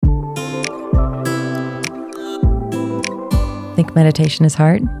Think meditation is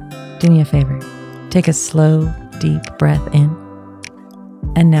hard? Do me a favor. Take a slow, deep breath in,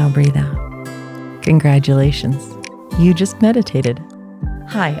 and now breathe out. Congratulations. You just meditated.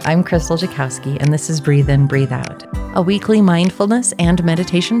 Hi, I'm Crystal Jakowski, and this is Breathe In, Breathe Out, a weekly mindfulness and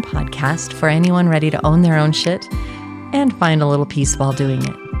meditation podcast for anyone ready to own their own shit and find a little peace while doing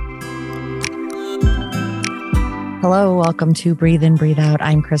it. Hello, welcome to Breathe In, Breathe Out.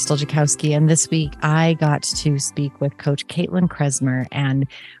 I'm Crystal Jakowski, and this week I got to speak with Coach Caitlin Kresmer, and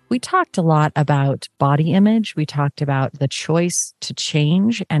we talked a lot about body image. We talked about the choice to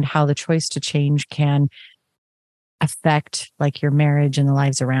change and how the choice to change can affect like your marriage and the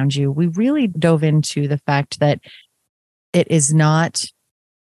lives around you. We really dove into the fact that it is not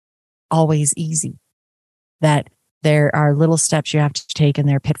always easy, that there are little steps you have to take and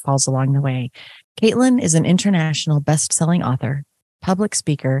there are pitfalls along the way. Caitlin is an international best-selling author, public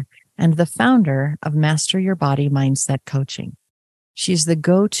speaker, and the founder of Master Your Body Mindset Coaching. She's the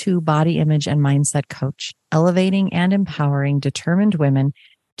go-to body image and mindset coach, elevating and empowering determined women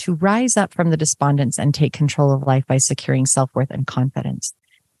to rise up from the despondence and take control of life by securing self-worth and confidence.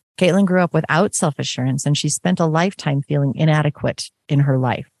 Caitlin grew up without self-assurance, and she spent a lifetime feeling inadequate in her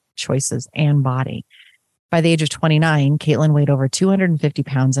life, choices, and body. By the age of 29, Caitlin weighed over 250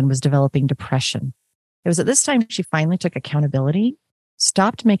 pounds and was developing depression. It was at this time she finally took accountability,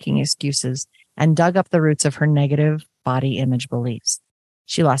 stopped making excuses, and dug up the roots of her negative body image beliefs.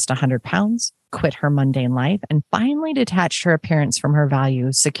 She lost 100 pounds, quit her mundane life, and finally detached her appearance from her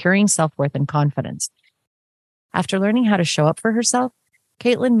values, securing self-worth and confidence. After learning how to show up for herself,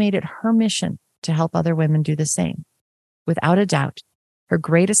 Caitlin made it her mission to help other women do the same. Without a doubt, her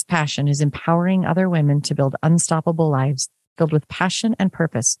greatest passion is empowering other women to build unstoppable lives filled with passion and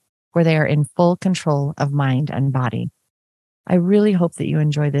purpose, where they are in full control of mind and body. I really hope that you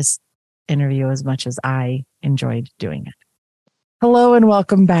enjoy this interview as much as I enjoyed doing it. Hello and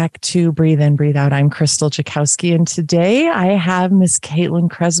welcome back to Breathe In, Breathe Out. I'm Crystal Jakowski, and today I have Miss Caitlin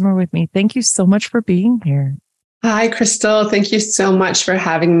Kresmer with me. Thank you so much for being here. Hi, Crystal. Thank you so much for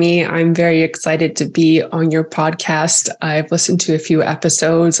having me. I'm very excited to be on your podcast. I've listened to a few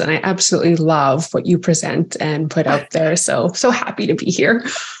episodes and I absolutely love what you present and put out there. So happy to be here.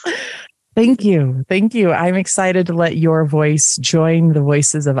 Thank you. Thank you. I'm excited to let your voice join the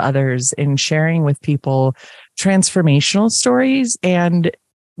voices of others in sharing with people transformational stories and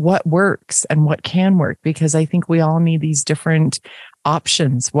what works and what can work, because I think we all need these different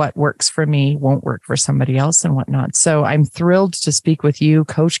options. What works for me won't work for somebody else and whatnot. So I'm thrilled to speak with you,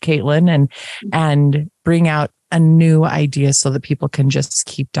 Coach Caitlin, and bring out a new idea so that people can just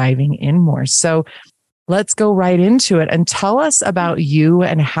keep diving in more. So let's go right into it and tell us about you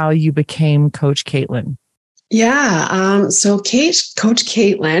and how you became Coach Caitlin. Yeah. So Coach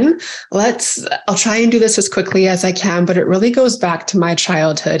Caitlin, I'll try and do this as quickly as I can, but it really goes back to my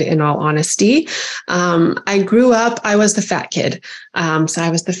childhood in all honesty. I grew up, I was the fat kid. So I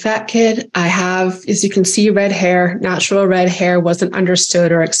was the fat kid. I have, as you can see, red hair. Natural red hair wasn't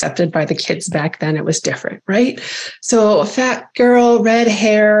understood or accepted by the kids back then. It was different, right? So a fat girl, red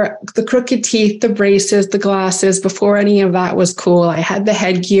hair, the crooked teeth, the braces, the glasses, before any of that was cool. I had the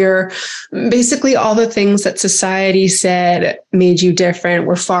headgear, basically all the things that society said made you different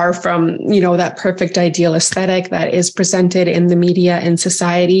were far from, that perfect ideal aesthetic that is presented in the media and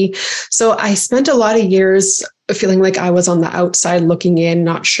society. So I spent a lot of years feeling like I was on the outside looking in,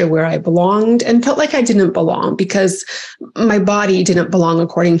 not sure where I belonged, and felt like I didn't belong because my body didn't belong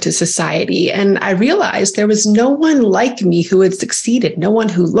according to society. And I realized there was no one like me who had succeeded, no one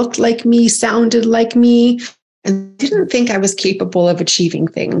who looked like me, sounded like me, and didn't think I was capable of achieving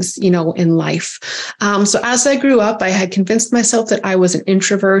things, in life. So as I grew up, I had convinced myself that I was an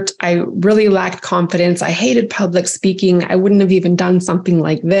introvert. I really lacked confidence. I hated public speaking. I wouldn't have even done something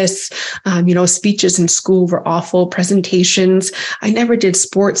like this. Speeches in school were awful, presentations. I never did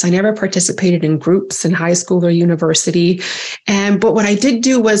sports. I never participated in groups in high school or university. But what I did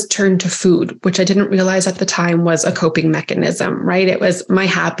do was turn to food, which I didn't realize at the time was a coping mechanism, right? It was my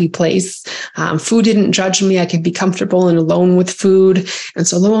happy place. Food didn't judge me. I could be comfortable and alone with food. And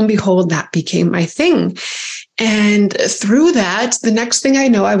so lo and behold, that became my thing. And through that, the next thing I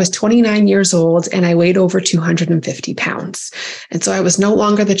know, I was 29 years old and I weighed over 250 pounds. And so I was no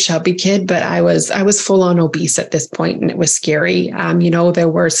longer the chubby kid, but I was full on obese at this point, and it was scary. There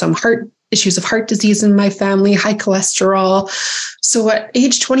were some issues of heart disease in my family, high cholesterol. So at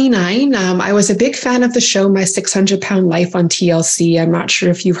age 29, I was a big fan of the show, My 600 Pound Life on TLC. I'm not sure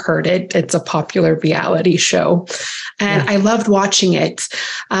if you've heard it. It's a popular reality show. And I loved watching it.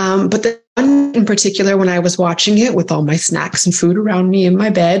 But the in particular, when I was watching it with all my snacks and food around me in my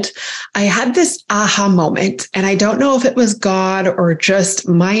bed, I had this aha moment. And I don't know if it was God or just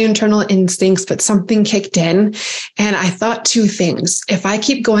my internal instincts, but something kicked in. And I thought two things. If I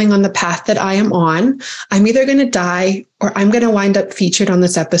keep going on the path that I am on, I'm either going to die or I'm going to wind up featured on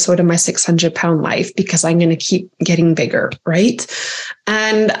this episode of My 600-Pound Life because I'm going to keep getting bigger, right?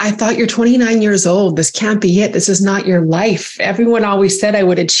 And I thought, you're 29 years old. This can't be it. This is not your life. Everyone always said I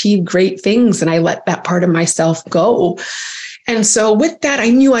would achieve great things, and I let that part of myself go. And so with that, I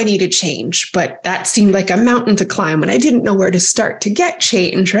knew I needed change, but that seemed like a mountain to climb and I didn't know where to start to get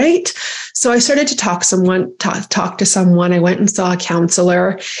change, right? So I started to talk to someone. I went and saw a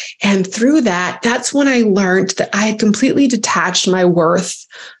counselor. And through that, that's when I learned that I had completely detached my worth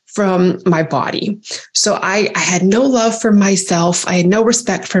from my body. So I had no love for myself. I had no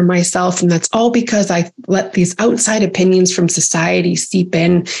respect for myself. And that's all because I let these outside opinions from society seep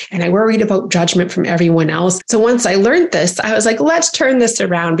in, and I worried about judgment from everyone else. So once I learned this, I was like, let's turn this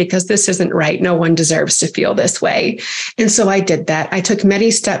around because this isn't right. No one deserves to feel this way. And so I did that. I took many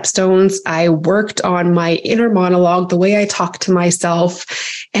stepstones. I worked on my inner monologue, the way I talk to myself.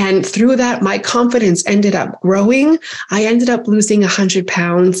 And through that, my confidence ended up growing. I ended up losing 100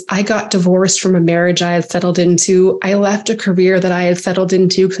 pounds. I got divorced from a marriage I had settled into. I left a career that I had settled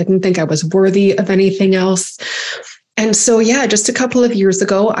into because I didn't think I was worthy of anything else. And so, yeah, just a couple of years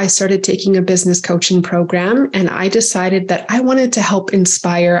ago, I started taking a business coaching program, and I decided that I wanted to help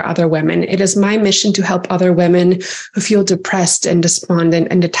inspire other women. It is my mission to help other women who feel depressed and despondent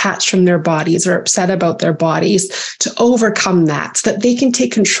and detached from their bodies or upset about their bodies to overcome that so that they can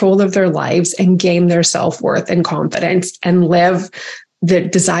take control of their lives and gain their self-worth and confidence and live the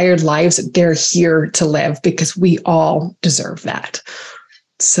desired lives that they're here to live, because we all deserve that.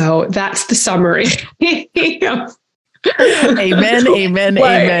 So that's the summary. Amen, amen,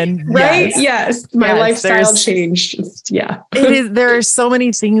 amen. Right? Yes. My lifestyle changed. Yeah. It is. There are so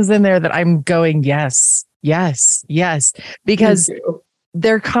many things in there that I'm going, yes, because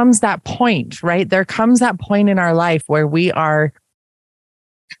there comes that point, right? There comes that point in our life where we are,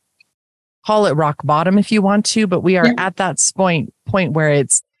 call it rock bottom if you want to, but we are at that point where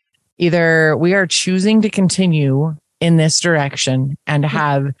it's either we are choosing to continue in this direction and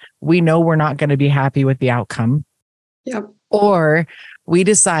we know we're not going to be happy with the outcome. Yep. Or we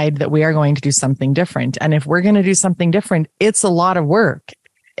decide that we are going to do something different. And if we're going to do something different, it's a lot of work.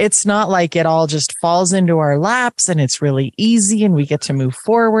 It's not like it all just falls into our laps and it's really easy and we get to move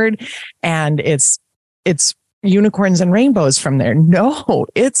forward and it's unicorns and rainbows from there. No,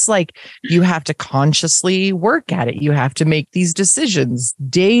 it's like you have to consciously work at it. You have to make these decisions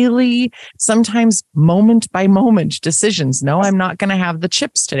daily, sometimes moment by moment decisions. No, I'm not going to have the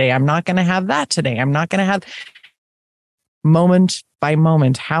chips today. I'm not going to have that today. I'm not going to have moment by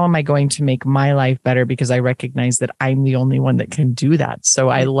moment. How am I going to make my life better? Because I recognize that I'm the only one that can do that. So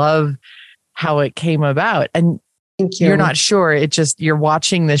I love how it came about. And you're not sure. It just, you're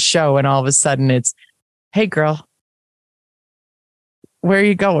watching this show and all of a sudden it's, hey girl, where are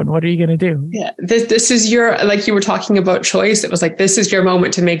you going? What are you going to do? Yeah. This is your, like you were talking about choice. It was like, this is your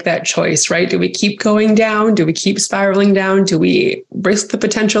moment to make that choice, right? Do we keep going down? Do we keep spiraling down? Do we risk the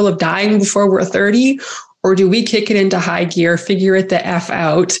potential of dying before we're 30? Or do we kick it into high gear, figure it the F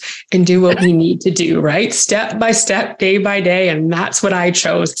out and do what we need to do, right? Step by step, day by day. And that's what I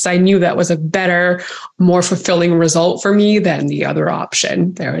chose because I knew that was a better, more fulfilling result for me than the other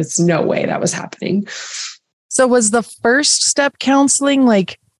option. There was no way that was happening. So was the first step counseling?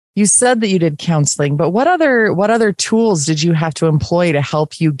 Like you said that you did counseling, but what other tools did you have to employ to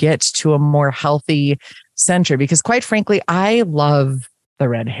help you get to a more healthy center? Because quite frankly, I love the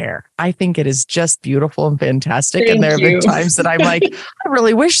red hair. I think it is just beautiful and fantastic. And there have been times that I'm like, I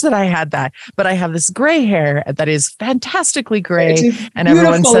really wish that I had that, but I have this gray hair that is fantastically gray. And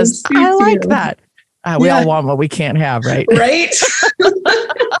everyone says, I like that. We all want what we can't have, right? Right.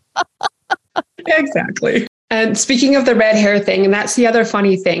 Exactly. And speaking of the red hair thing, and that's the other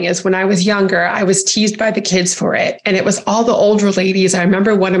funny thing is when I was younger, I was teased by the kids for it. And it was all the older ladies. I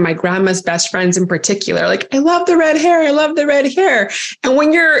remember one of my grandma's best friends in particular, like, I love the red hair. I love the red hair. And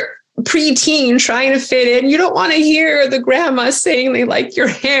when you're preteen trying to fit in, you don't want to hear the grandma saying they like your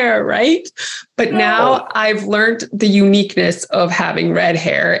hair, right? But now I've learned the uniqueness of having red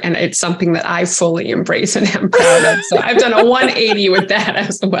hair, and it's something that I fully embrace and am proud of. So I've done a 180 with that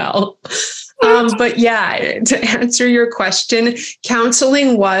as well. But yeah, to answer your question,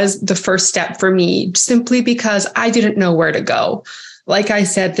 counseling was the first step for me, simply because I didn't know where to go. like I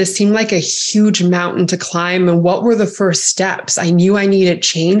said, this seemed like a huge mountain to climb. And what were the first steps? I knew I needed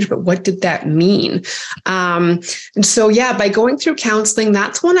change, but what did that mean? And so, yeah, by going through counseling,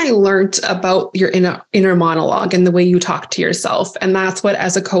 that's when I learned about your inner monologue and the way you talk to yourself. And that's what,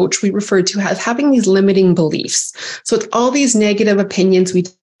 as a coach, we refer to as having these limiting beliefs. So it's all these negative opinions we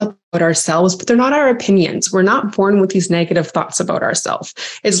about ourselves, but they're not our opinions. We're not born with these negative thoughts about ourselves.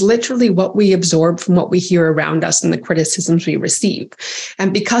 It's literally what we absorb from what we hear around us and the criticisms we receive.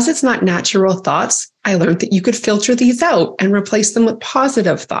 And because it's not natural thoughts, I learned that you could filter these out and replace them with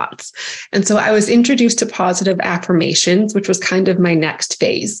positive thoughts. And so I was introduced to positive affirmations, which was kind of my next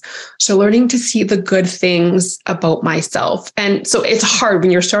phase. So learning to see the good things about myself. And so it's hard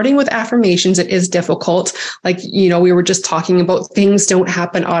when you're starting with affirmations, it is difficult. Like, we were just talking about things don't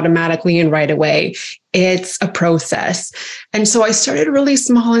happen automatically and right away. It's a process. And so I started really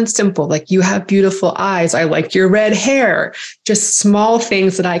small and simple, like, you have beautiful eyes. I like your red hair, just small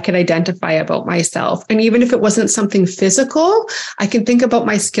things that I could identify about myself. And even if it wasn't something physical, I can think about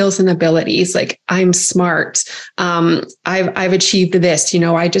my skills and abilities. Like, I'm smart. I've achieved this,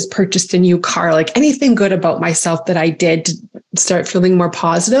 I just purchased a new car, like anything good about myself that I did to start feeling more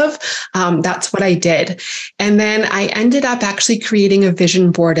positive. That's what I did. And then I ended up actually creating a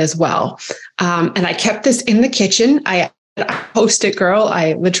vision board as well. And I kept this in the kitchen. I Post-it girl.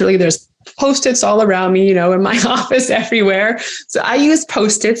 There's Post-its all around me, in my office everywhere. So I used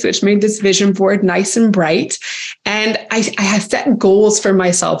Post-its, which made this vision board nice and bright. And I had set goals for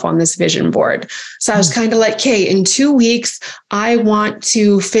myself on this vision board. So I was kind of like, okay, in 2 weeks, I want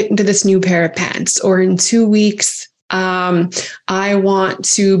to fit into this new pair of pants, or in 2 weeks, I want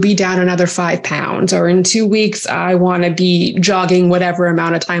to be down another 5 pounds, or in 2 weeks, I want to be jogging whatever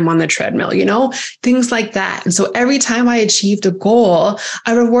amount of time on the treadmill, things like that. And so every time I achieved a goal,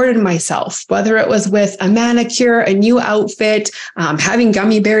 I rewarded myself, whether it was with a manicure, a new outfit, having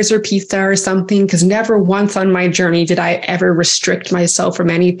gummy bears or pizza or something, because never once on my journey did I ever restrict myself from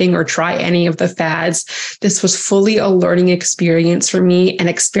anything or try any of the fads. This was fully a learning experience for me and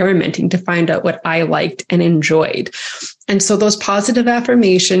experimenting to find out what I liked and enjoyed. And so those positive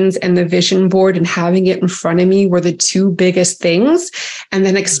affirmations and the vision board and having it in front of me were the two biggest things. And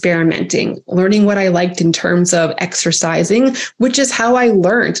then experimenting, learning what I liked in terms of exercising, which is how I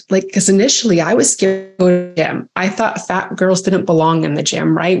learned. Because initially I was scared to go to the gym. I thought fat girls didn't belong in the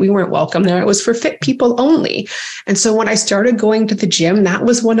gym, right? We weren't welcome there. It was for fit people only. And so when I started going to the gym, that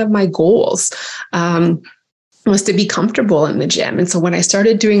was one of my goals. Was to be comfortable in the gym. And so when I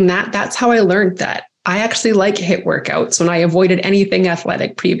started doing that, that's how I learned that I actually like HIIT workouts when I avoided anything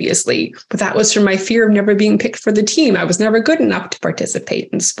athletic previously. But that was from my fear of never being picked for the team. I was never good enough to participate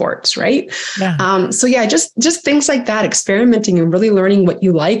in sports, right? Yeah. So yeah, just things like that, experimenting and really learning what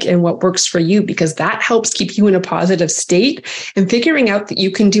you like and what works for you, because that helps keep you in a positive state, and figuring out that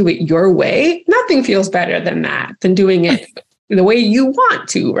you can do it your way. Nothing feels better than doing it the way you want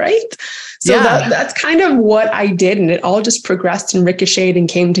to, right? So that's kind of what I did. And it all just progressed and ricocheted and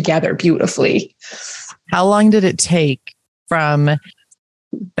came together beautifully. How long did it take from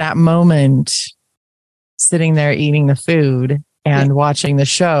that moment, sitting there eating the food and watching the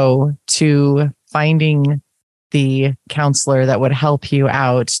show, to finding the counselor that would help you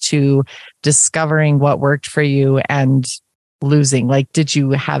out, to discovering what worked for you and losing? Like, did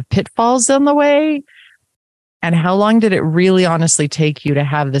you have pitfalls on the way? And how long did it really honestly take you to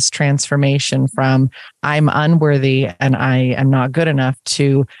have this transformation from I'm unworthy and I am not good enough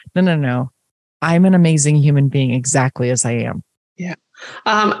to no, I'm an amazing human being exactly as I am? Yeah.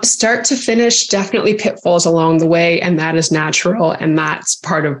 Start to finish, definitely pitfalls along the way. And that is natural. And that's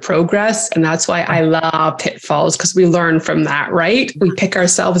part of progress. And that's why I love pitfalls, because we learn from that, right? We pick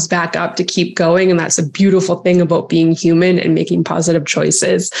ourselves back up to keep going. And that's a beautiful thing about being human and making positive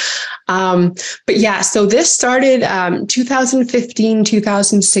choices. But yeah, so this started 2015,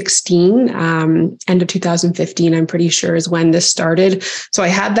 2016, end of 2015, I'm pretty sure is when this started. So I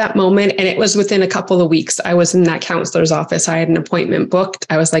had that moment, and it was within a couple of weeks. I was in that counselor's office. I had an appointment booked.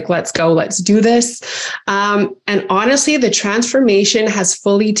 I was like, let's go, let's do this. And honestly, the transformation has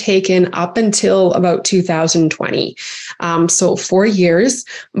fully taken up until about 2020. So 4 years,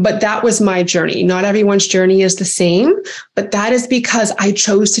 but that was my journey. Not everyone's journey is the same, but that is because I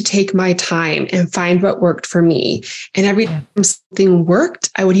chose to take my time and find what worked for me. And every time something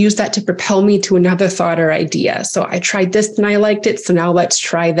worked, I would use that to propel me to another thought or idea. So I tried this and I liked it. So now let's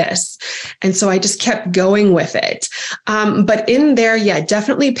try this. And so I just kept going with it. But in there,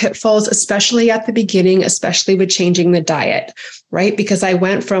 definitely pitfalls, especially at the beginning, especially with changing the diet, right? Because I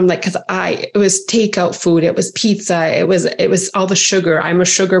went from it was takeout food, it was pizza, it was all the sugar. I'm a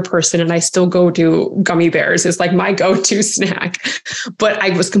sugar person and I still go to gummy bears. It's like my go-to snack. But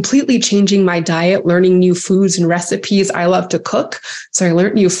I was completely changing my diet, learning new foods and recipes. I love to cook. So I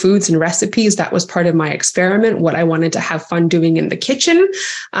learned new foods and recipes. That was part of my experiment, what I wanted to have fun doing in the kitchen.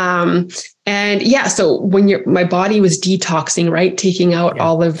 So when my body was detoxing, right, taking out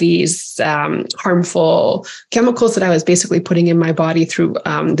all of these harmful chemicals that I was basically putting in my body through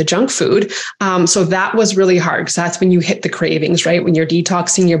the junk food. So that was really hard because that's when you hit the cravings, right? When you're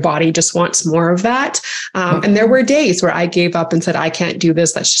detoxing, your body just wants more of that. And there were days where I gave up and said, I can't do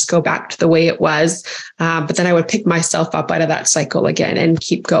this. Let's just go back to the way it was. But then I would pick myself up out of that cycle again and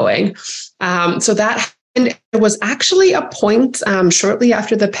keep going. So that and it was actually a point shortly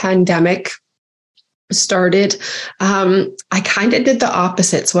after the pandemic started, I kind of did the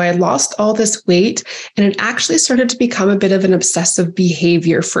opposite. So I had lost all this weight and it actually started to become a bit of an obsessive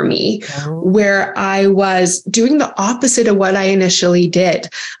behavior for me, where I was doing the opposite of what I initially did.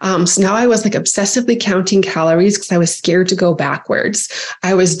 So now I was like obsessively counting calories because I was scared to go backwards.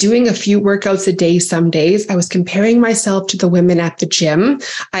 I was doing a few workouts a day some days. I was comparing myself to the women at the gym.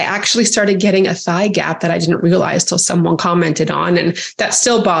 I actually started getting a thigh gap that I didn't realize till someone commented on. And that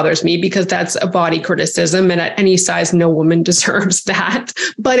still bothers me because that's a body criticism. And at any size, no woman deserves that.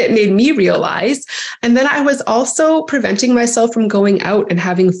 But it made me realize. And then I was also preventing myself from going out and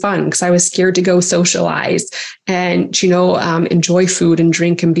having fun because I was scared to go socialize and, enjoy food and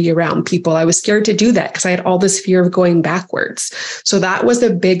drink and be around people. I was scared to do that because I had all this fear of going backwards. So that was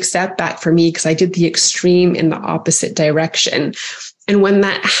a big setback for me because I did the extreme in the opposite direction. And when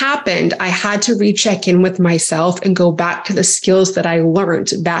that happened, I had to recheck in with myself and go back to the skills that I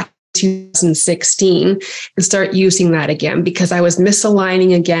learned back 2016 and start using that again because I was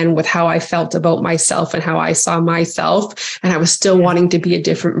misaligning again with how I felt about myself and how I saw myself. And I was still wanting to be a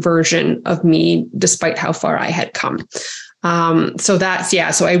different version of me despite how far I had come. So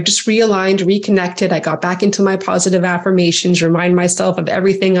I just realigned, reconnected. I got back into my positive affirmations, remind myself of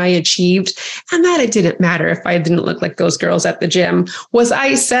everything I achieved and that it didn't matter if I didn't look like those girls at the gym. Was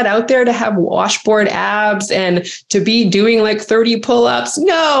I set out there to have washboard abs and to be doing like 30 pull-ups?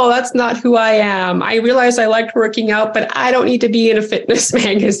 No, that's not who I am. I realized I liked working out, but I don't need to be in a fitness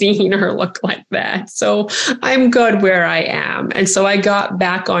magazine or look like that. So I'm good where I am. And so I got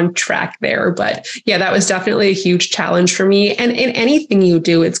back on track there. But yeah, that was definitely a huge challenge for me. And in anything you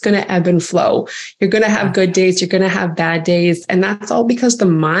do, it's going to ebb and flow. You're going to have good days. You're going to have bad days. And that's all because the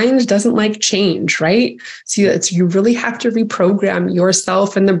mind doesn't like change, right? So you really have to reprogram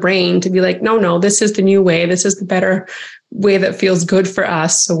yourself and the brain to be like, no, this is the new way. This is the better way that feels good for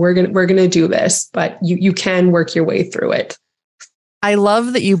us. So we're going to do this, but you can work your way through it. I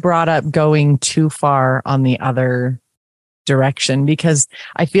love that you brought up going too far on the other direction because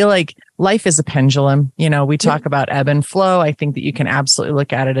I feel like life is a pendulum. We talk about ebb and flow. I think that you can absolutely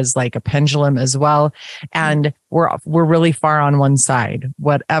look at it as like a pendulum as well. And we're really far on one side.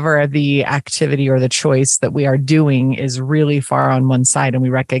 Whatever the activity or the choice that we are doing is really far on one side. And we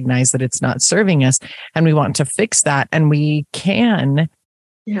recognize that it's not serving us and we want to fix that. And we can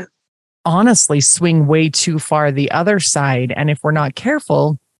honestly swing way too far the other side. And if we're not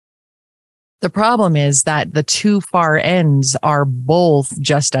careful, the problem is that the two far ends are both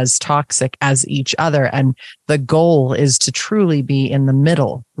just as toxic as each other. And the goal is to truly be in the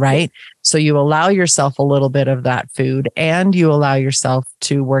middle, right? So you allow yourself a little bit of that food and you allow yourself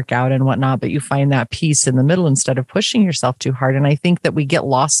to work out and whatnot, but you find that peace in the middle instead of pushing yourself too hard. And I think that we get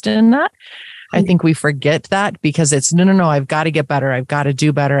lost in that. I think we forget that because it's no, I've got to get better. I've got to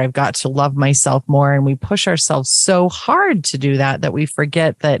do better. I've got to love myself more. And we push ourselves so hard to do that we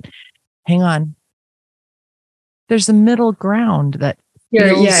forget that, hang on, there's a middle ground that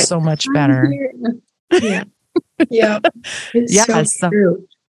feels so much better. Yeah. It's so true.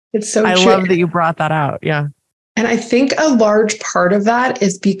 It's so true. I love that you brought that out. Yeah. And I think a large part of that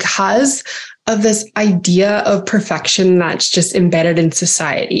is because of this idea of perfection that's just embedded in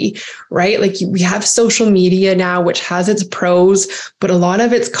society, right? Like we have social media now, which has its pros, but a lot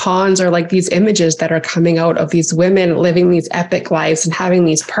of its cons are like these images that are coming out of these women living these epic lives and having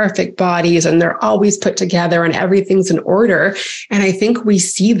these perfect bodies, and they're always put together and everything's in order. And I think we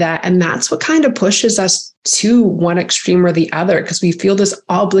see that, and that's what kind of pushes us to one extreme or the other, because we feel this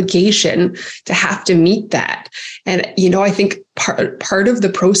obligation to have to meet that. And, I think part of the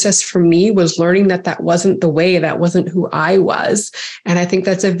process for me was learning that wasn't the way, that wasn't who I was. And I think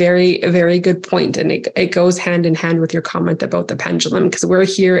that's a very good point. And it goes hand in hand with your comment about the pendulum, because we're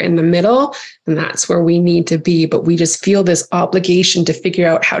here in the middle and that's where we need to be. But we just feel this obligation to figure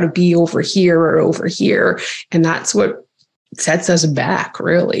out how to be over here or over here. And that's what sets us back,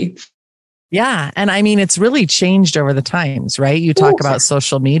 really. Yeah. And I mean, it's really changed over the times, right? You talk about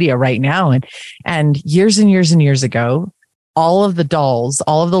social media right now, and years and years and years ago, all of the dolls,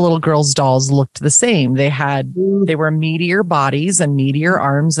 all of the little girls' dolls looked the same. They were meatier bodies and meatier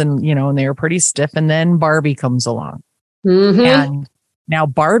arms, and, and they were pretty stiff. And then Barbie comes along. Mm-hmm. And now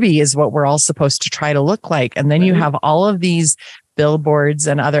Barbie is what we're all supposed to try to look like. And then you have all of these billboards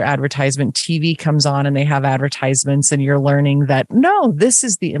and other advertisement. TV comes on and they have advertisements, and you're learning that, no, this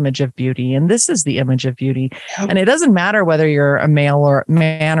is the image of beauty and this is the image of beauty. Yep. And it doesn't matter whether you're a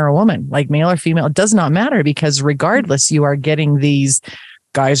man or a woman, like male or female, it does not matter, because regardless, you are getting these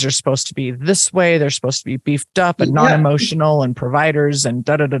guys are supposed to be this way. They're supposed to be beefed up and non-emotional and providers and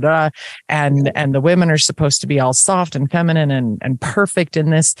and the women are supposed to be all soft and feminine and perfect in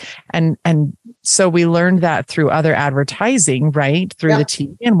this. And so we learned that through other advertising, right? Through the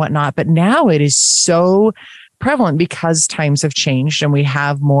TV and whatnot. But now it is so prevalent because times have changed and we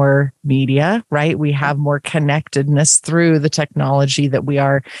have more media, right? We have more connectedness through the technology that we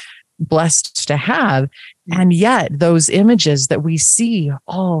are blessed to have. And yet those images that we see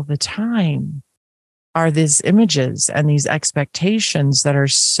all the time are these images and these expectations that are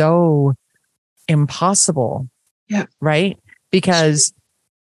so impossible. Yeah. Right? Because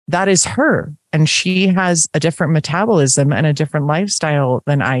that is her, and she has a different metabolism and a different lifestyle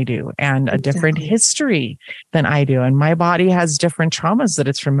than I do, and a different history than I do. And my body has different traumas that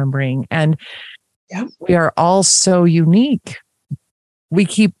it's remembering. And we are all so unique. We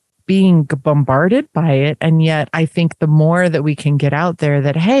keep being bombarded by it. And yet I think the more that we can get out there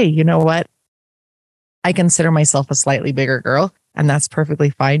that, hey, you know what? I consider myself a slightly bigger girl, and that's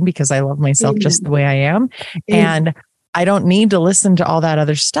perfectly fine because I love myself just the way I am. And I don't need to listen to all that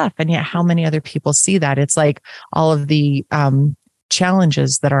other stuff. And yet how many other people see that? It's like all of the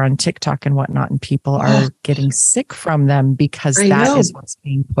challenges that are on TikTok and whatnot, and people are getting sick from them because that is what's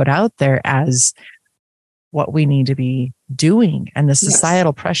being put out there as what we need to be doing. And the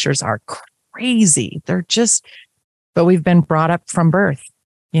societal pressures are crazy. They're just, but we've been brought up from birth,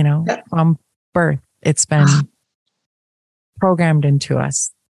 from birth. It's been programmed into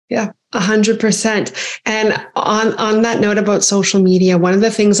us. Yeah, 100%. And on that note about social media, one of the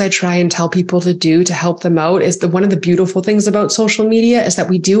things I try and tell people to do to help them out is one of the beautiful things about social media is that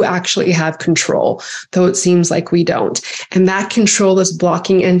we do actually have control, though it seems like we don't. And that control is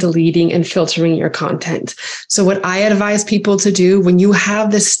blocking and deleting and filtering your content. So what I advise people to do when you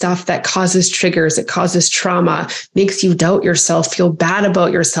have this stuff that causes triggers, it causes trauma, makes you doubt yourself, feel bad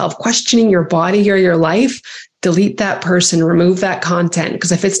about yourself, questioning your body or your life, delete that person, remove that content.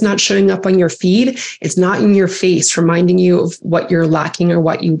 Because if it's not showing up on your feed, it's not in your face, reminding you of what you're lacking or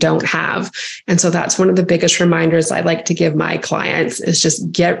what you don't have. And so that's one of the biggest reminders I like to give my clients is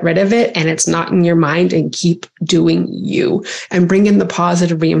just get rid of it. And it's not in your mind, and keep doing you, and bring in the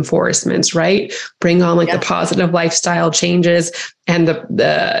positive reinforcements, right? Bring on the positive lifestyle changes and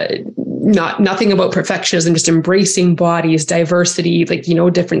nothing about perfectionism, just embracing bodies, diversity,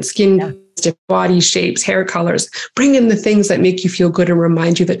 different skin, different body shapes, hair colors. Bring in the things that make you feel good and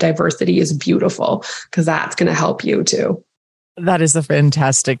remind you that diversity is beautiful, because that's going to help you too. That is a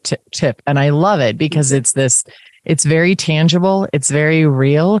fantastic tip. And I love it because it's very tangible. It's very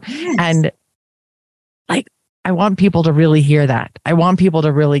real. Yes. And I want people to really hear that. I want people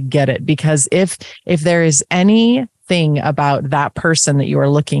to really get it, because if there is anything about that person that you are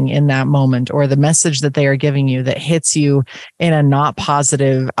looking in that moment, or the message that they are giving you that hits you in a not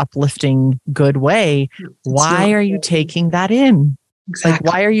positive, uplifting, good way, why are you taking that in? Exactly.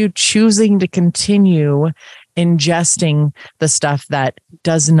 Why are you choosing to continue ingesting the stuff that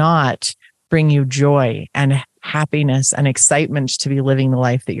does not bring you joy and happiness and excitement to be living the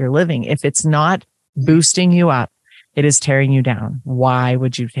life that you're living? If it's not boosting you up, it is tearing you down. Why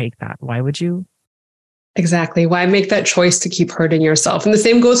would you take that? Why would you? Exactly. Why make that choice to keep hurting yourself? And the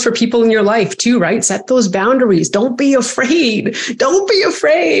same goes for people in your life too, right? Set those boundaries. Don't be afraid. Don't be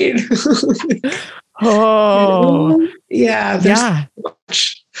afraid. Yeah.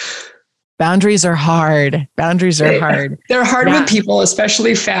 Boundaries are hard. They're hard with people,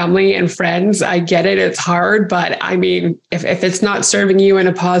 especially family and friends. I get it. It's hard. But I mean, if it's not serving you in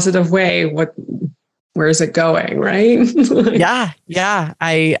a positive way, where's it going? Right. Yeah. Yeah.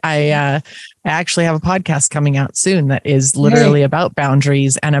 I actually have a podcast coming out soon that is literally about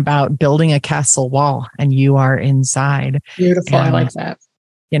boundaries and about building a castle wall, and you are inside. Beautiful. And, I like that.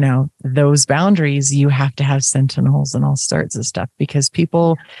 you know, those boundaries, you have to have sentinels and all sorts of stuff, because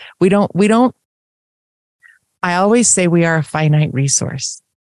people, we don't, I always say we are a finite resource.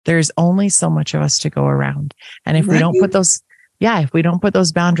 There's only so much of us to go around. And if we don't put those, if we don't put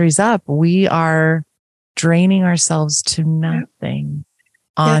those boundaries up, we are draining ourselves to nothing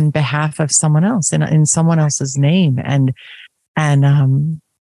on behalf of someone else in someone else's name. And,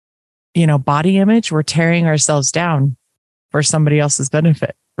 you know, body image, we're tearing ourselves down for somebody else's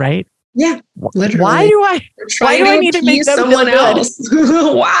benefit, right? Yeah, literally. Why do I need to make them someone else?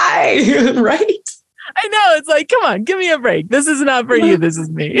 Why? Right? I know. It's like, come on, give me a break. This is not for you. This is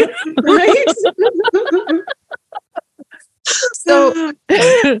me. Right? So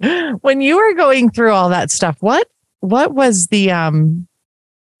when you were going through all that stuff, what was the,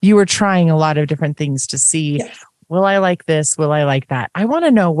 you were trying a lot of different things to see, will I like this? Will I like that? I want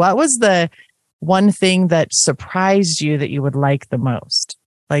to know, what was the one thing that surprised you that you would like the most?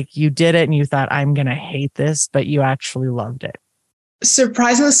 Like you did it and you thought, I'm going to hate this, but you actually loved it.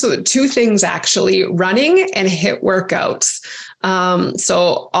 Surprisingly, so two things actually: running and HIIT workouts.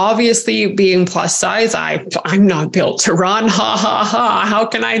 So obviously, being plus size, I'm not built to run. Ha ha ha! How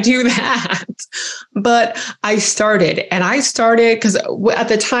can I do that? But I started because at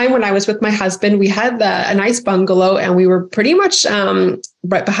the time when I was with my husband, we had a nice bungalow, and we were pretty much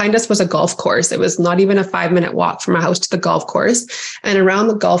right behind us was a golf course. It was not even a 5-minute walk from our house to the golf course. And around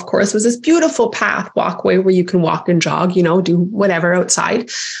the golf course was this beautiful walkway where you can walk and jog, you know, do whatever outside.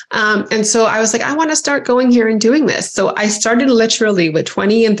 And so I was like, I want to start going here and doing this. So I started literally with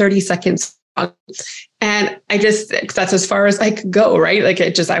 20 and 30 seconds. And that's as far as I could go, right? Like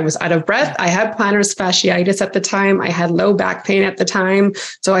I was out of breath. I had plantar fasciitis at the time. I had low back pain at the time.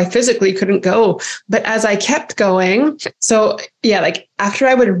 So I physically couldn't go. But as I kept going, like after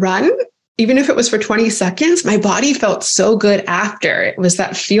I would run, even if it was for 20 seconds, my body felt so good after. It was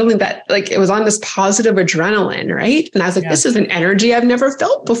that feeling that like it was on this positive adrenaline, right? And I was like, this is an energy I've never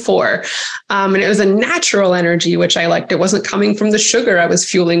felt before. And it was a natural energy, which I liked. It wasn't coming from the sugar I was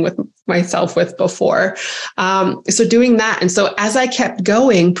fueling with myself with before. So doing that. And so as I kept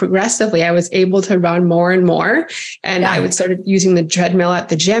going progressively, I was able to run more and more. And I would start using the treadmill at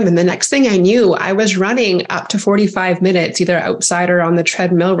the gym. And the next thing I knew, I was running up to 45 minutes, either outside or on the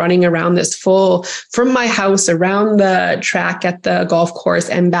treadmill, running around this full from my house around the track at the golf course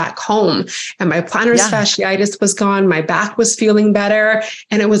and back home. And my plantar fasciitis was gone. My back was feeling better.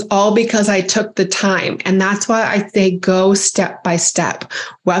 And it was all because I took the time. And that's why I say go step by step,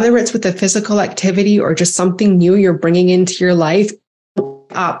 whether it's with a physical activity or just something new you're bringing into your life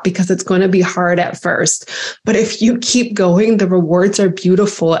up, because it's going to be hard at first. But if you keep going, the rewards are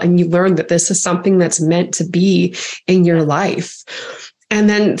beautiful and you learn that this is something that's meant to be in your life. And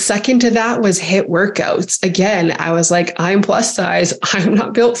then second to that was HIIT workouts. Again, I was like, I'm plus size. I'm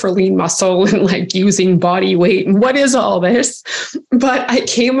not built for lean muscle and like using body weight. And what is all this? But I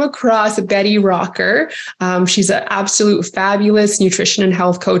came across Betty Rocker. She's an absolute fabulous nutrition and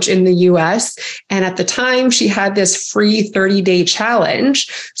health coach in the US. And at the time, she had this free 30-day challenge.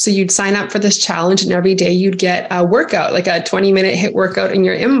 So you'd sign up for this challenge and every day you'd get a workout, like a 20-minute HIIT workout in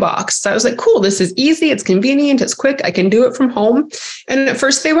your inbox. So I was like, cool, this is easy. It's convenient. It's quick. I can do it from home. And at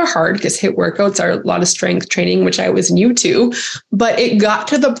first they were hard because HIIT workouts are a lot of strength training, which I was new to, but it got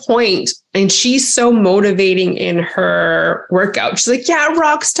to the point, and she's so motivating in her workout. She's like, yeah,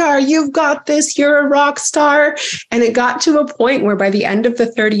 rock star, you've got this. You're a rock star. And it got to a point where by the end of the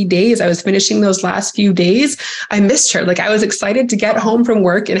 30 days, I was finishing those last few days, I missed her. Like I was excited to get home from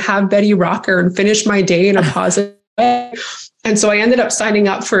work and have Betty Rocker and finish my day in a positive way. And so I ended up signing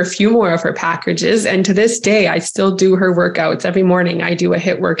up for a few more of her packages. And to this day, I still do her workouts. Every morning I do a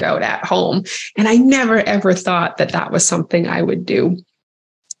HIIT workout at home. And I never, ever thought that that was something I would do.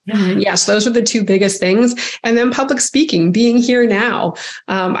 Yes, those are the two biggest things. And then public speaking, being here now.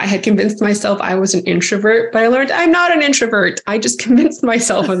 I had convinced myself I was an introvert, but I learned I'm not an introvert. I just convinced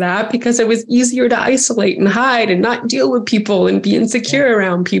myself of that because it was easier to isolate and hide and not deal with people and be insecure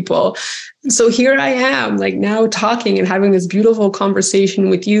around people. So here I am, like now talking and having this beautiful conversation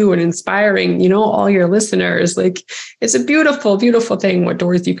with you and inspiring, you know, all your listeners. Like it's a beautiful, beautiful thing what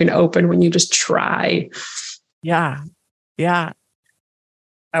doors you can open when you just try. Yeah. Yeah.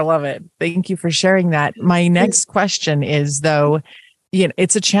 I love it. Thank you for sharing that. My next question is, though, you know,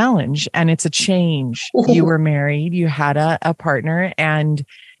 it's a challenge and it's a change. You were married, you had a partner, and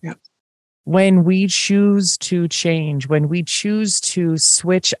when we choose to change, when we choose to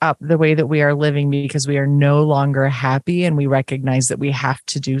switch up the way that we are living because we are no longer happy and we recognize that we have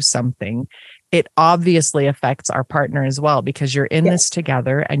to do something, it obviously affects our partner as well, because you're in this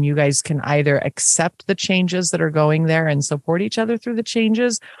together and you guys can either accept the changes that are going there and support each other through the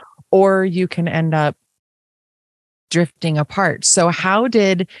changes, or you can end up drifting apart. So how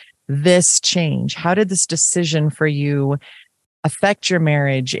did this change? How did this decision for you affect your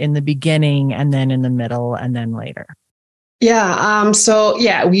marriage in the beginning and then in the middle and then later? Yeah. So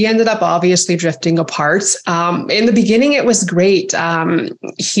yeah, we ended up obviously drifting apart. In the beginning, it was great.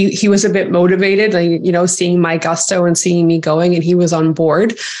 He was a bit motivated, like, seeing my gusto and seeing me going, and he was on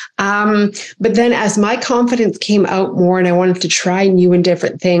board. But then as my confidence came out more and I wanted to try new and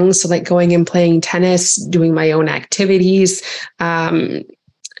different things, so like going and playing tennis, doing my own activities,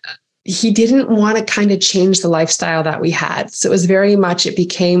 he didn't want to kind of change the lifestyle that we had. So it was very much, it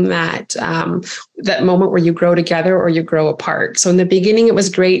became that that moment where you grow together or you grow apart. So in the beginning, it was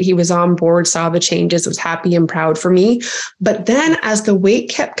great. He was on board, saw the changes, was happy and proud for me. But then as the weight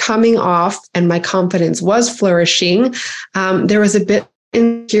kept coming off and my confidence was flourishing, there was a bit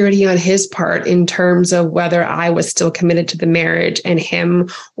insecurity on his part in terms of whether I was still committed to the marriage and him,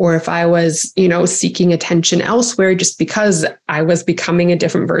 or if I was, seeking attention elsewhere, just because I was becoming a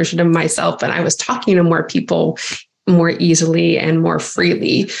different version of myself and I was talking to more people more easily and more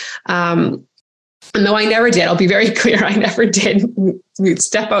freely. And though I never did, I'll be very clear, I never did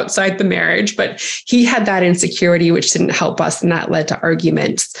step outside the marriage, but he had that insecurity, which didn't help us. And that led to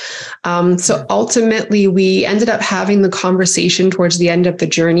arguments. So ultimately, we ended up having the conversation towards the end of the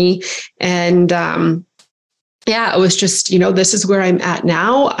journey. And it was just, this is where I'm at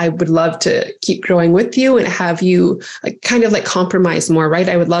now. I would love to keep growing with you and have you kind of compromise more, right?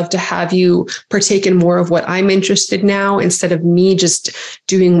 I would love to have you partake in more of what I'm interested now, instead of me just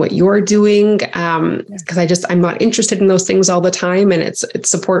doing what you're doing. Because I'm not interested in those things all the time. And it's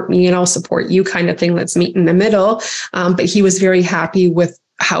support me and I'll support you kind of thing. Let's meet in the middle. But he was very happy with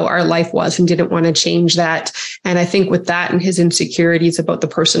how our life was and didn't want to change that. And I think with that and his insecurities about the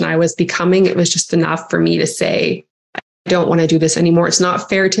person I was becoming, it was just enough for me to say, I don't want to do this anymore. It's not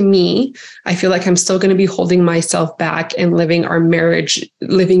fair to me. I feel like I'm still going to be holding myself back and living our marriage,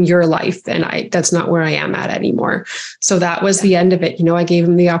 living your life. And that's not where I am at anymore. So that was the end of it. I gave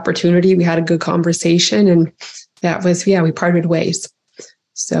him the opportunity. We had a good conversation, and that was, we parted ways.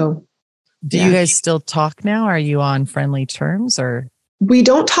 So do you guys still talk now? Are you on friendly terms, or? We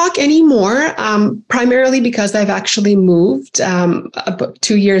don't talk anymore, primarily because I've actually moved. About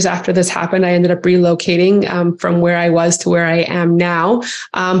 2 years after this happened, I ended up relocating from where I was to where I am now.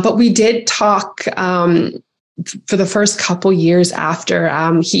 But we did talk for the first couple years after.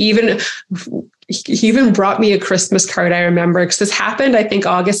 He even brought me a Christmas card, I remember, because this happened, I think,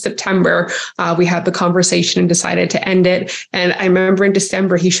 August, September. We had the conversation and decided to end it. And I remember in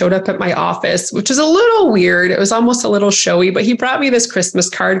December, he showed up at my office, which was a little weird. It was almost a little showy, but he brought me this Christmas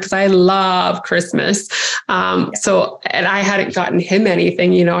card because I love Christmas. And I hadn't gotten him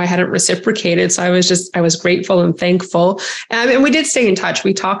anything, I hadn't reciprocated. So I was grateful and thankful. And we did stay in touch.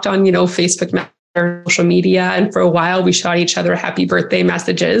 We talked on, Facebook, social media, and for a while we shot each other happy birthday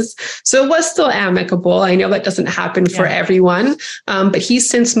messages. So it was still amicable. I know that doesn't happen for everyone, but he's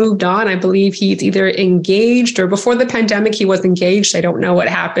since moved on. I believe he's either engaged, or before the pandemic he was engaged. I don't know what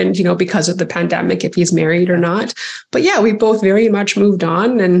happened, because of the pandemic, if he's married or not. But we both very much moved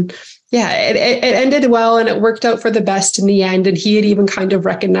on, and it ended well, and it worked out for the best in the end. And he had even kind of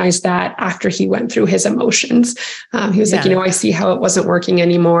recognized that after he went through his emotions. He was like, I see how it wasn't working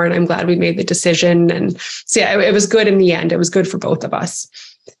anymore, and I'm glad we made the decision. And so, it was good in the end. It was good for both of us.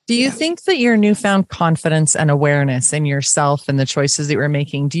 Do you think that your newfound confidence and awareness in yourself and the choices that you were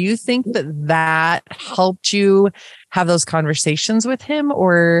making, do you think that helped you have those conversations with him?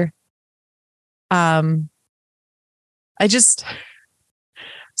 Or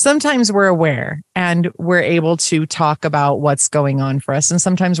sometimes we're aware and we're able to talk about what's going on for us. And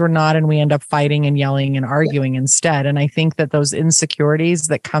sometimes we're not, and we end up fighting and yelling and arguing instead. And I think that those insecurities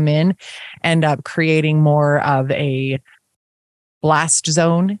that come in end up creating more of a blast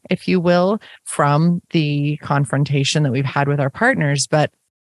zone, if you will, from the confrontation that we've had with our partners. But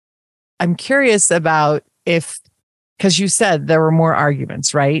I'm curious about because you said there were more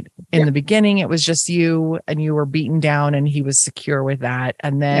arguments, right? In the beginning, it was just you, and you were beaten down, and he was secure with that.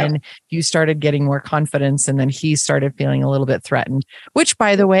 And then you started getting more confidence, and then he started feeling a little bit threatened, which,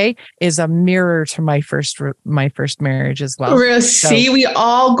 by the way, is a mirror to my first marriage as well. We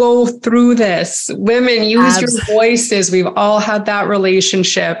all go through this. Women, use your voices. We've all had that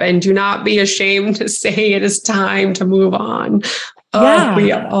relationship, and do not be ashamed to say it is time to move on.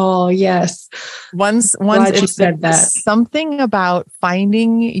 Oh, yes. Once Glad you it's said that. something about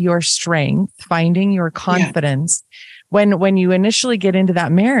finding your strength, finding your confidence. When you initially get into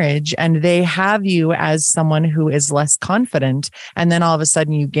that marriage and they have you as someone who is less confident, and then all of a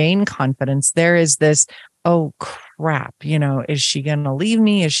sudden you gain confidence, there is this, oh crap, is she going to leave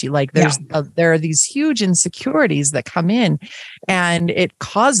me? Is she like, there are these huge insecurities that come in, and it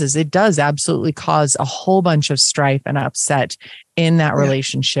does absolutely cause a whole bunch of strife and upset in that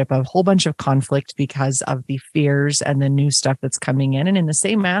relationship, a whole bunch of conflict because of the fears and the new stuff that's coming in. And in the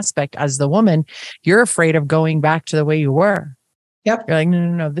same aspect as the woman, you're afraid of going back to the way you were. Yep. You're like,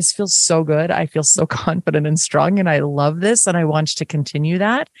 no, this feels so good. I feel so confident and strong, and I love this, and I want to continue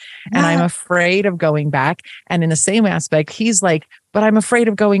that. Yeah. And I'm afraid of going back. And in the same aspect, he's like, but I'm afraid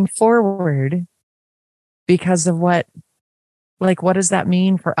of going forward because of what does that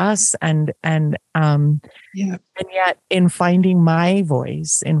mean for us? And yet in finding my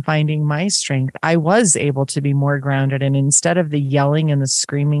voice, in finding my strength, I was able to be more grounded. And instead of the yelling and the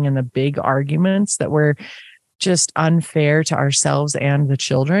screaming and the big arguments that were just unfair to ourselves and the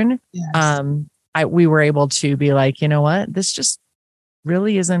children, we were able to be like, you know what, this just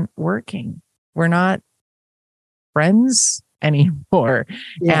really isn't working. We're not friends anymore.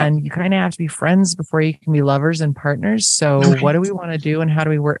 Yeah. And you kind of have to be friends before you can be lovers and partners. So what do we want to do, and how do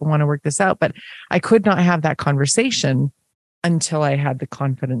we want to work this out? But I could not have that conversation until I had the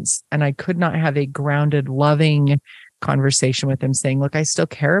confidence, and I could not have a grounded, loving conversation with him saying, look, I still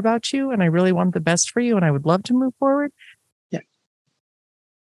care about you, and I really want the best for you, and I would love to move forward. Yeah.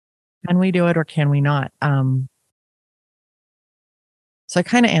 Can we do it, or can we not? So I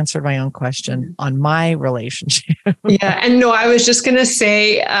kind of answered my own question on my relationship. Yeah. And no, I was just going to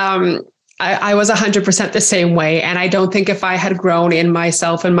say, I was 100% the same way. And I don't think if I had grown in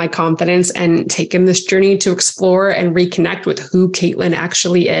myself and my confidence and taken this journey to explore and reconnect with who Caitlin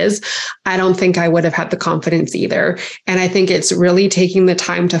actually is, I don't think I would have had the confidence either. And I think it's really taking the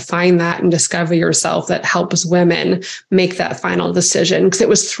time to find that and discover yourself that helps women make that final decision. Because it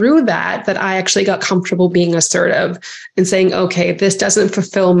was through that I actually got comfortable being assertive and saying, okay, this doesn't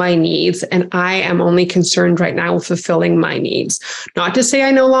fulfill my needs, and I am only concerned right now with fulfilling my needs. Not to say I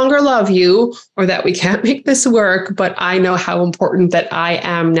no longer love you or that we can't make this work, but I know how important that I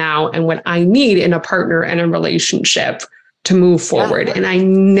am now and what I need in a partner and a relationship to move forward. Yeah. And I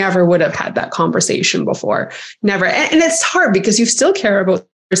never would have had that conversation before. Never. And it's hard because you still care about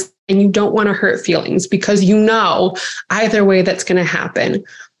this and you don't want to hurt feelings because you know either way that's going to happen.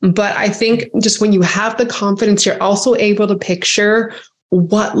 But I think just when you have the confidence, you're also able to picture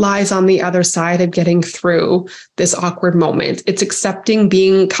what lies on the other side of getting through this awkward moment. It's accepting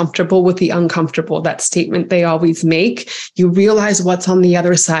being comfortable with the uncomfortable, that statement they always make. You realize what's on the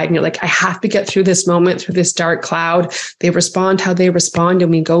other side and you're like, I have to get through this moment, through this dark cloud. They respond how they respond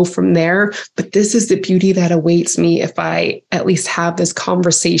and we go from there. But this is the beauty that awaits me if I at least have this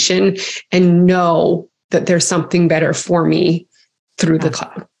conversation and know that there's something better for me through the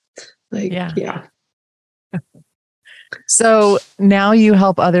cloud. Yeah. So now you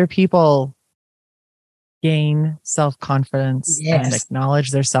help other people gain self-confidence and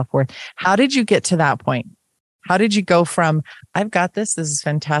acknowledge their self-worth. How did you get to that point? How did you go from, I've got this is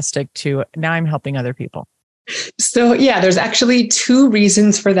fantastic, to now I'm helping other people? So there's actually two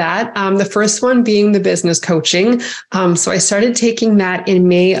reasons for that. The first one being the business coaching. So I started taking that in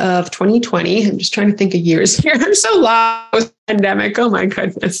May of 2020. I'm just trying to think of years here. I'm so lost with the pandemic. Oh my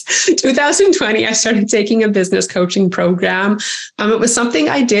goodness. 2020, I started taking a business coaching program. It was something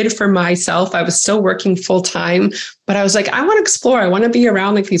I did for myself. I was still working full time, but I was like, I want to explore. I want to be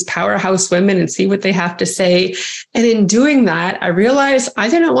around like these powerhouse women and see what they have to say. And in doing that, I realized I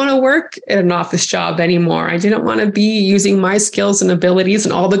didn't want to work at an office job anymore. I didn't want to be using my skills and abilities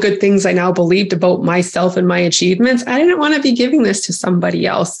and all the good things I now believed about myself and my achievements. I didn't want to be giving this to somebody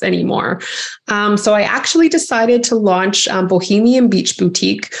else anymore. So I actually decided to launch Bohemian Beach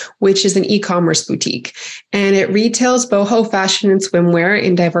Boutique, which is an e-commerce boutique. And it retails boho fashion and swimwear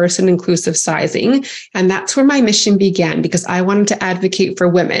in diverse and inclusive sizing. And that's where my mission began because I wanted to advocate for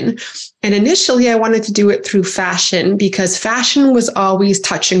women. And initially, I wanted to do it through fashion because fashion was always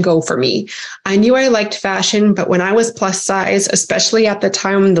touch and go for me. I knew I liked fashion, but when I was plus size, especially at the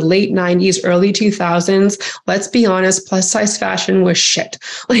time in the late 90s, early 2000s, let's be honest, plus size fashion was shit.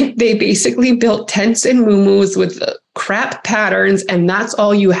 Like they basically built tents and muumuus with crap patterns, and that's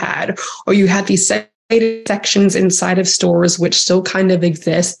all you had. Or you had these sections inside of stores, which still kind of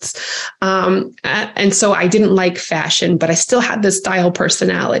exists. And so I didn't like fashion, but I still had this style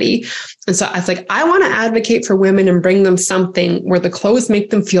personality. And so I was like, I want to advocate for women and bring them something where the clothes make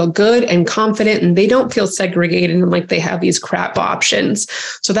them feel good and confident and they don't feel segregated and like they have these crap options.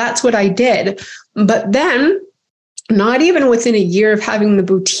 So that's what I did. But then, not even within a year of having the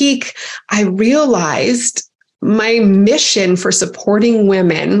boutique, I realized my mission for supporting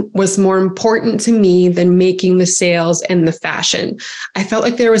women was more important to me than making the sales and the fashion. I felt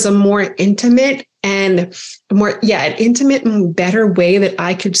like there was a more intimate and an intimate and better way that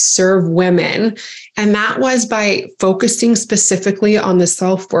I could serve women. And that was by focusing specifically on the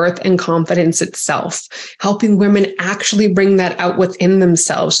self-worth and confidence itself, helping women actually bring that out within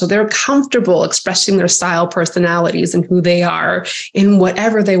themselves. So they're comfortable expressing their style, personalities, and who they are in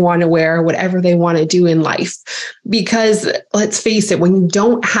whatever they want to wear, whatever they want to do in life. Because let's face it, when you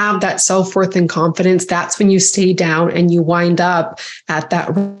don't have that self-worth and confidence, that's when you stay down and you wind up at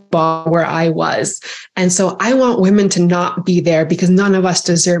that bottom where I was. And so I want women to not be there because none of us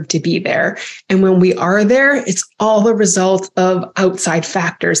deserve to be there. And when we are there, it's all the result of outside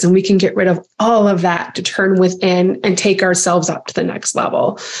factors. And we can get rid of all of that to turn within and take ourselves up to the next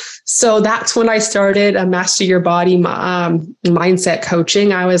level. So that's when I started a Master Your Body mindset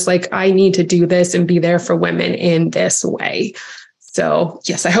coaching. I was like, I need to do this and be there for women in this way. So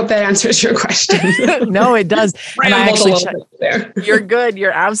yes, I hope that answers your question. No, it does. And I actually, there. You're good.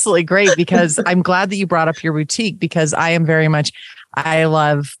 You're absolutely great, because I'm glad that you brought up your boutique, because I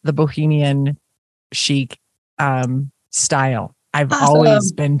love the bohemian chic style. I've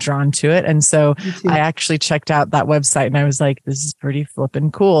always been drawn to it. And so I actually checked out that website and I was like, this is pretty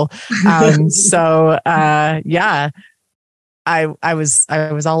flippin' cool. I was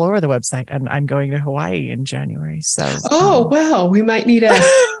all over the website, and I'm going to Hawaii in January. So, well, we might need a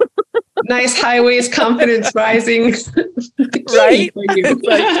nice highways confidence rising, right? For you.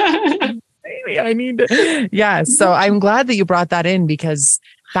 Maybe I need to. Yeah. So I'm glad that you brought that in, because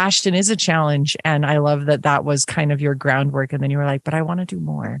fashion is a challenge, and I love that was kind of your groundwork. And then you were like, but I want to do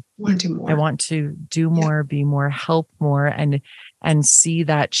more. I want to do more, be more, help more, and see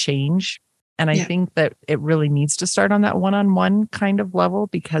that change. And I think that it really needs to start on that one-on-one kind of level,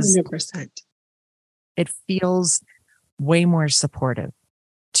 because 100%. It feels way more supportive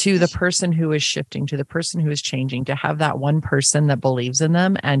to the person who is shifting, to the person who is changing, to have that one person that believes in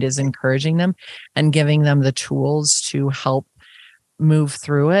them and is encouraging them and giving them the tools to help move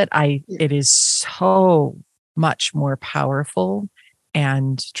through it. It is so much more powerful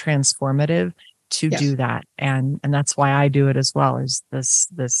and transformative to do that. And that's why I do it as well, is this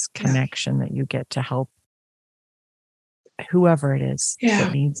connection that you get to help whoever it is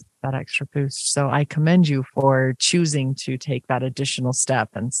that needs that extra boost. So I commend you for choosing to take that additional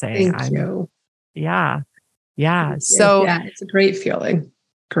step and say, Thank you. Yeah. So it's a great feeling.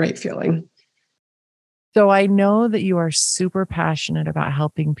 Great feeling. So I know that you are super passionate about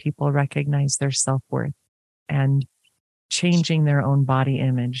helping people recognize their self-worth and changing their own body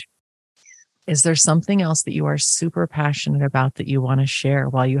image. Is there something else that you are super passionate about that you want to share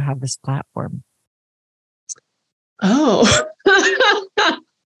while you have this platform? Right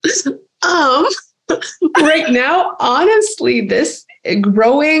now, honestly, this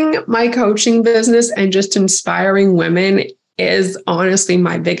growing my coaching business and just inspiring women is honestly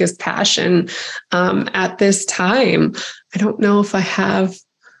my biggest passion at this time. I don't know if I have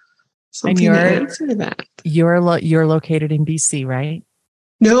something to answer that. You're located in BC, right?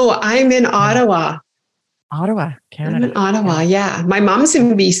 No, I'm in Ottawa. Ottawa, Canada. I'm in Ottawa, yeah. My mom's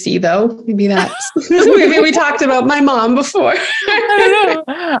in BC, though. Maybe that's maybe we talked about my mom before. I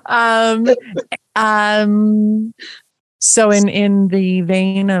don't know. So in the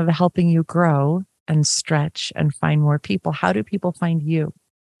vein of helping you grow and stretch and find more people, how do people find you?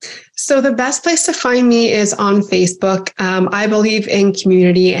 So the best place to find me is on Facebook. I believe in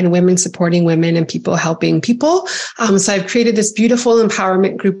community and women supporting women and people helping people. So I've created this beautiful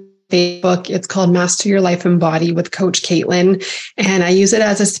empowerment group Facebook. It's called Master Your Life and Body with Coach Caitlin. And I use it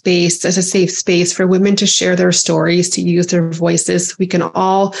as a safe space for women to share their stories, to use their voices. We can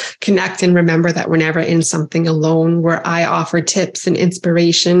all connect and remember that we're never in something alone, where I offer tips and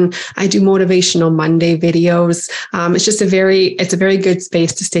inspiration. I do motivational Monday videos. It's a very good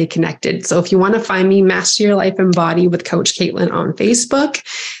space to stay connected. So if you want to find me, Master Your Life and Body with Coach Caitlin on Facebook.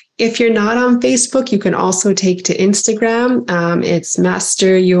 If you're not on Facebook, you can also take to Instagram. It's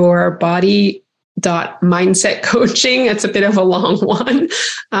Master Your Body mindset coaching. It's a bit of a long one,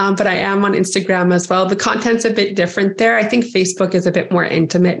 but I am on Instagram as well. The content's a bit different there. I think Facebook is a bit more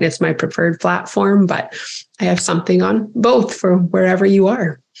intimate and it's my preferred platform, but I have something on both for wherever you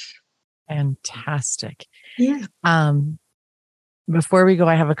are. Fantastic. Yeah. Before we go,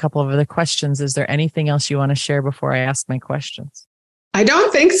 I have a couple of other questions. Is there anything else you want to share before I ask my questions? I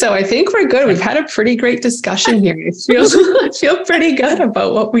don't think so. I think we're good. We've had a pretty great discussion here. I feel pretty good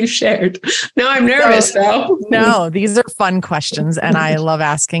about what we've shared. Now I'm nervous though. No, these are fun questions and I love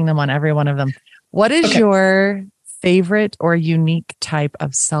asking them on every one of them. What is your favorite or unique type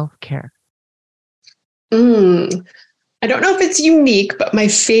of self-care? I don't know if it's unique, but my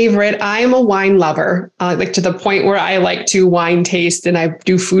favorite, I am a wine lover, like to the point where I like to wine taste and I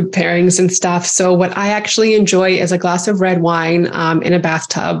do food pairings and stuff. So what I actually enjoy is a glass of red wine in a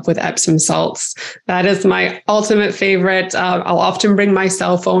bathtub with Epsom salts. That is my ultimate favorite. I'll often bring my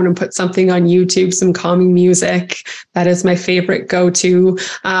cell phone and put something on YouTube, some calming music. That is my favorite go-to.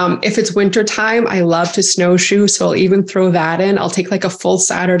 If it's wintertime, I love to snowshoe. So I'll even throw that in. I'll take like a full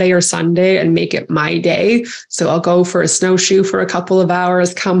Saturday or Sunday and make it my day. So I'll go for a snowshoe for a couple of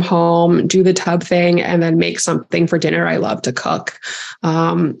hours, come home, do the tub thing, and then make something for dinner. I love to cook.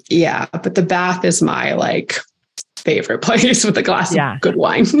 But the bath is my favorite place with a glass of good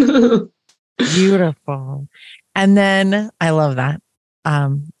wine. Beautiful. And then I love that.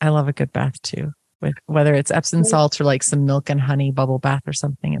 I love a good bath too, with whether it's Epsom salts or like some milk and honey bubble bath or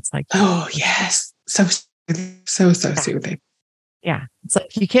something. It's like, oh yes. So soothing. Yeah. It's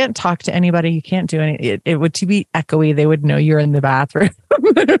like you can't talk to anybody. You can't do anything. It would be echoey. They would know you're in the bathroom.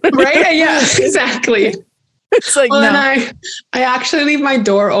 Right? Yeah, exactly. It's like, and I actually leave my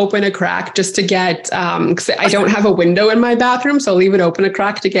door open a crack just to get, because I don't have a window in my bathroom. So I'll leave it open a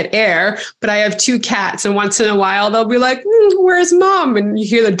crack to get air. But I have 2 cats. And once in a while, they'll be like, where's mom? And you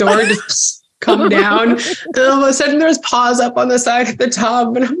hear the door just come down. And all of a sudden there's paws up on the side of the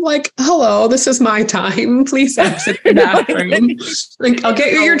tub. And I'm like, hello, this is my time. Please exit the bathroom. I'll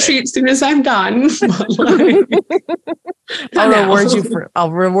get you your treat as soon as I'm done.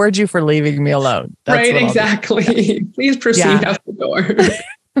 I'll reward you for leaving me alone. That's right, exactly. Please proceed out the door.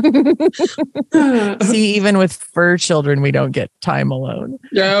 See, even with fur children, we don't get time alone.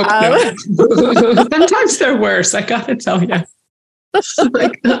 No. Sometimes they're worse, I gotta tell you.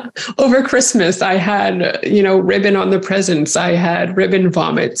 Over Christmas, I had, ribbon on the presents. I had ribbon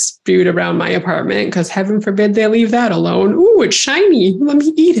vomits spewed around my apartment because heaven forbid they leave that alone. Ooh, it's shiny. Let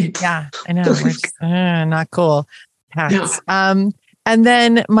me eat it. Yeah, I know. Not cool. Cats. No. And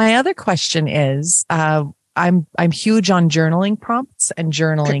then my other question is, I'm huge on journaling prompts and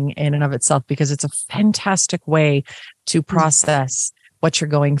journaling in and of itself because it's a fantastic way to process what you're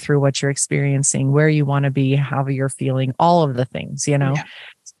going through, what you're experiencing, where you want to be, how you're feeling, all of the things, Yeah.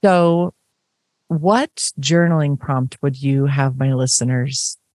 So what journaling prompt would you have my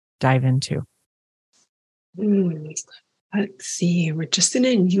listeners dive into? Let's see. We're just in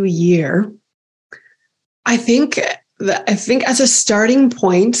a new year. I think as a starting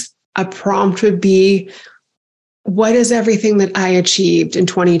point, a prompt would be, what is everything that I achieved in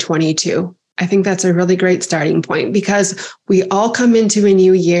 2022? I think that's a really great starting point because we all come into a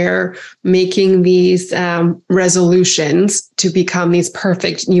new year making these resolutions to become these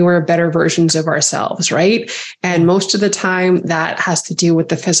perfect, newer, better versions of ourselves, right? And most of the time that has to do with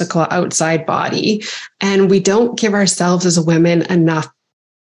the physical outside body. And we don't give ourselves as women enough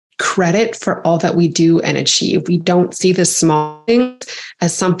credit for all that we do and achieve. We don't see the small things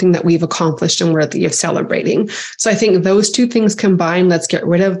as something that we've accomplished and worthy of celebrating. So I think those two things combined, let's get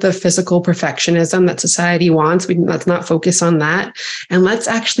rid of the physical perfectionism that society wants. Let's not focus on that. And let's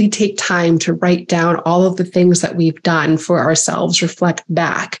actually take time to write down all of the things that we've done for ourselves, reflect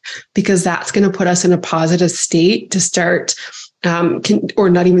back, because that's going to put us in a positive state to start or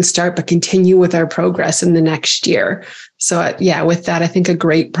not even start, but continue with our progress in the next year. So with that, I think a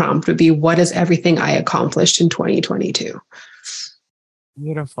great prompt would be, what is everything I accomplished in 2022?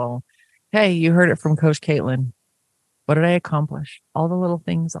 Beautiful. Hey, you heard it from Coach Caitlin. What did I accomplish? All the little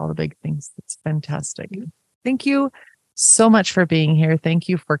things, all the big things. It's fantastic. Thank you so much for being here. Thank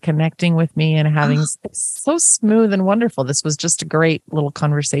you for connecting with me and having so smooth and wonderful. This was just a great little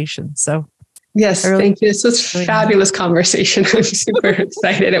conversation. So yes, thank you. This was a fabulous conversation. I'm super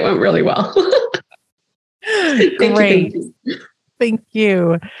excited. It went really well. Great. Thank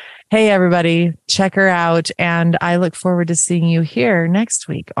you. Hey, everybody, check her out. And I look forward to seeing you here next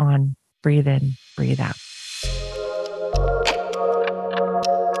week on Breathe In, Breathe Out.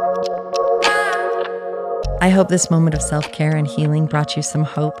 I hope this moment of self-care and healing brought you some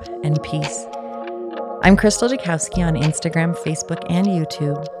hope and peace. I'm Crystal Jakowski on Instagram, Facebook, and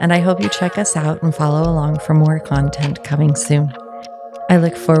YouTube, and I hope you check us out and follow along for more content coming soon. I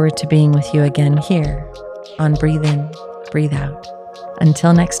look forward to being with you again here on Breathe In, Breathe Out.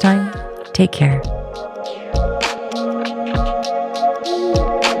 Until next time, take care.